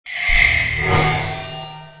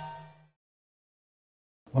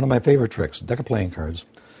One of my favorite tricks, deck of playing cards.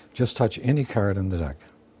 Just touch any card in the deck.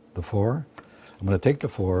 The 4. I'm going to take the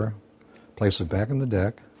 4, place it back in the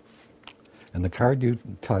deck, and the card you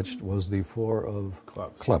touched was the 4 of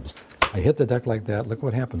clubs. I hit the deck like that. Look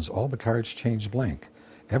what happens. All the cards change blank.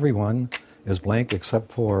 Everyone is blank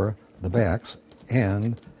except for the backs,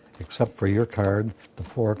 and except for your card, the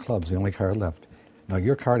 4 clubs, the only card left. Now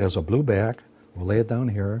your card has a blue back. We'll lay it down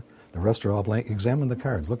here. The rest are all blank. Examine the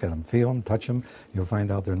cards. Look at them. Feel them. Touch them. You'll find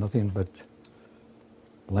out they're nothing but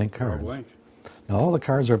blank cards. Blank. Now all the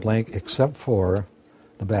cards are blank except for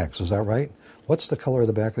the backs. Is that right? What's the color of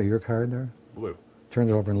the back of your card there? Blue. Turn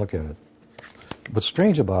it over and look at it. What's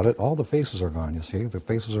strange about it, all the faces are gone, you see? The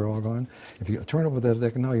faces are all gone. If you turn over the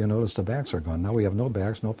deck now, you notice the backs are gone. Now we have no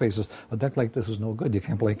backs, no faces. A deck like this is no good. You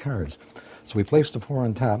can't play cards. So we place the 4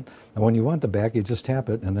 on top. And when you want the back, you just tap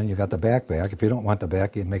it, and then you got the back. If you don't want the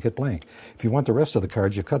back, you make it blank. If you want the rest of the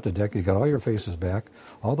cards, you cut the deck. You got all your faces back,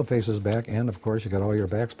 and, of course, you got all your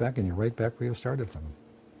backs back, and you're right back where you started from.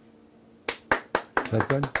 That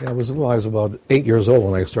good? Yeah, I was about 8 years old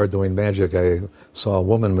when I started doing magic. I saw a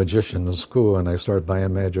woman magician in school, and I started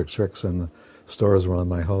buying magic tricks in the stores around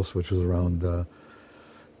my house, which was around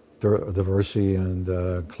Diversey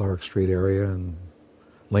and Clark Street area and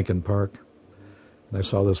Lincoln Park. And I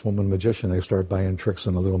saw this woman magician. I started buying tricks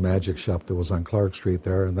in a little magic shop that was on Clark Street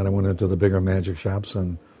there, and then I went into the bigger magic shops,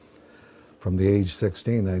 and from the age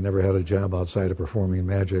 16, I never had a job outside of performing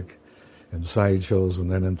magic and sideshows and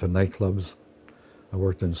then into nightclubs. I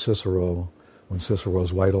worked in Cicero when Cicero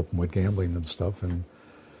was wide open with gambling and stuff, and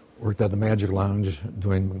worked at the Magic Lounge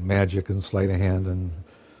doing magic and sleight of hand and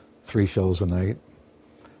 3 shows a night.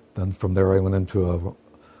 Then from there I went into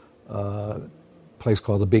a place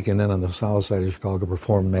called the Beacon Inn on the south side of Chicago,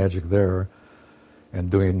 performed magic there and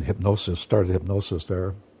doing hypnosis, started hypnosis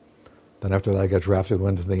there. Then after that I got drafted,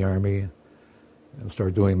 went to the Army and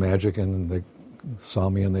started doing magic, and they saw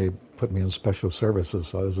me and they put me in special services.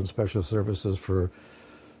 So I was in special services for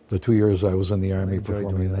the 2 years I was in the Army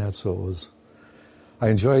performing that. So I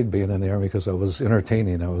enjoyed being in the Army because I was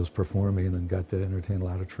entertaining. I was performing and got to entertain a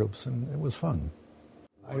lot of troops, and it was fun.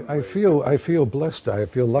 I feel blessed. I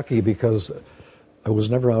feel lucky because I was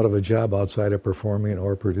never out of a job outside of performing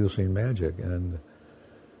or producing magic, and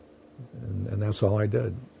that's all I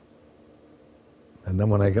did. And then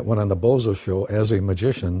when I went on the Bozo Show as a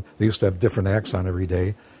magician, they used to have different acts on every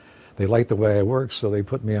day. They liked the way I worked, so they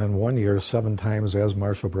put me on 1 year 7 times as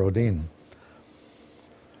Marshall Brodeen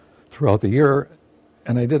throughout the year.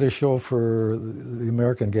 And I did a show for the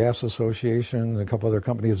American Gas Association and a couple other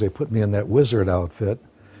companies. They put me in that wizard outfit,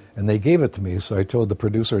 and they gave it to me. So I told the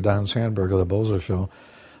producer, Don Sandberg of the Bozo Show,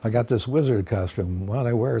 I got this wizard costume. Why don't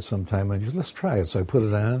I wear it sometime? And he said, let's try it. So I put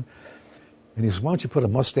it on. And he said, why don't you put a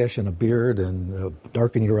mustache and a beard and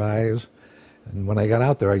darken your eyes? And when I got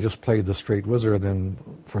out there, I just played the straight wizard, and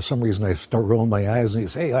for some reason I start rolling my eyes, and he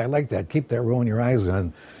said, hey, I like that. Keep that rolling your eyes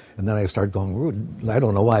in. And then I start going, I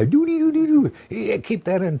don't know why, do-dee-doo-dee-doo. Yeah, keep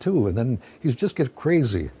that in too. And then he just get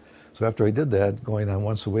crazy. So after I did that, going on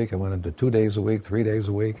once a week, I went into 2 days a week, 3 days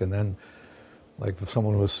a week, and then like if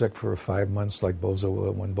someone was sick for 5 months, like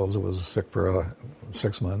Bozo, when Bozo was sick for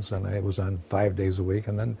 6 months, and I was on 5 days a week,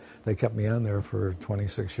 and then they kept me on there for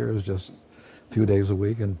 26 years, just a few days a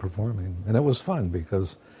week and performing. And it was fun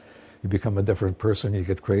because you become a different person, you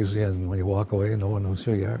get crazy, and when you walk away, no one knows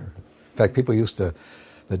who you are. In fact, people that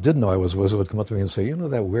didn't know I was Wizzo would come up to me and say, you know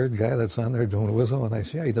that weird guy that's on there doing Wizzo? And I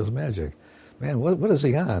say, yeah, he does magic. Man, what is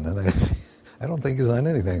he on? And I don't think he's on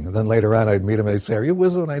anything. And then later on, I'd meet him, and he'd say, are you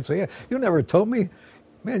Wizzo? And I'd say, yeah, you never told me.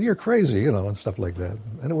 Man, you're crazy, and stuff like that.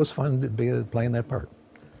 And it was fun to be playing that part.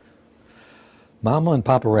 Mama and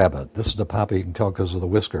Papa Rabbit. This is the Papa, you can tell because of the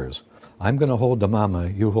whiskers. I'm going to hold the Mama,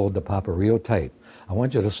 you hold the Papa real tight. I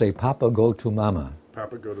want you to say, Papa, go to Mama.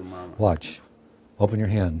 Papa, go to Mama. Watch. Open your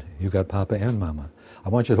hand. You got Papa and Mama. I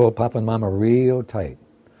want you to hold Papa and Mama real tight.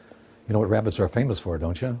 You know what rabbits are famous for,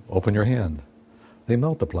 don't you? Open your hand. They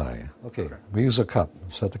multiply. Okay. We use a cup.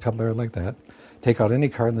 Set the cup there like that. Take out any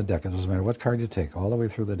card in the deck. It doesn't matter what card you take, all the way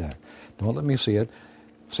through the deck. Don't let me see it.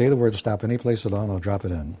 Say the word stop any place at all, and I'll drop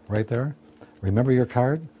it in. Right there. Remember your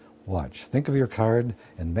card? Watch. Think of your card,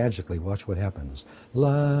 and magically watch what happens.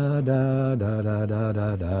 La da da da da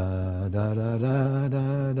da da da da da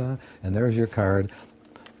da da. And there's your card.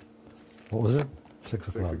 What was it?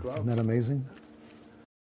 6 o'clock. Isn't that amazing?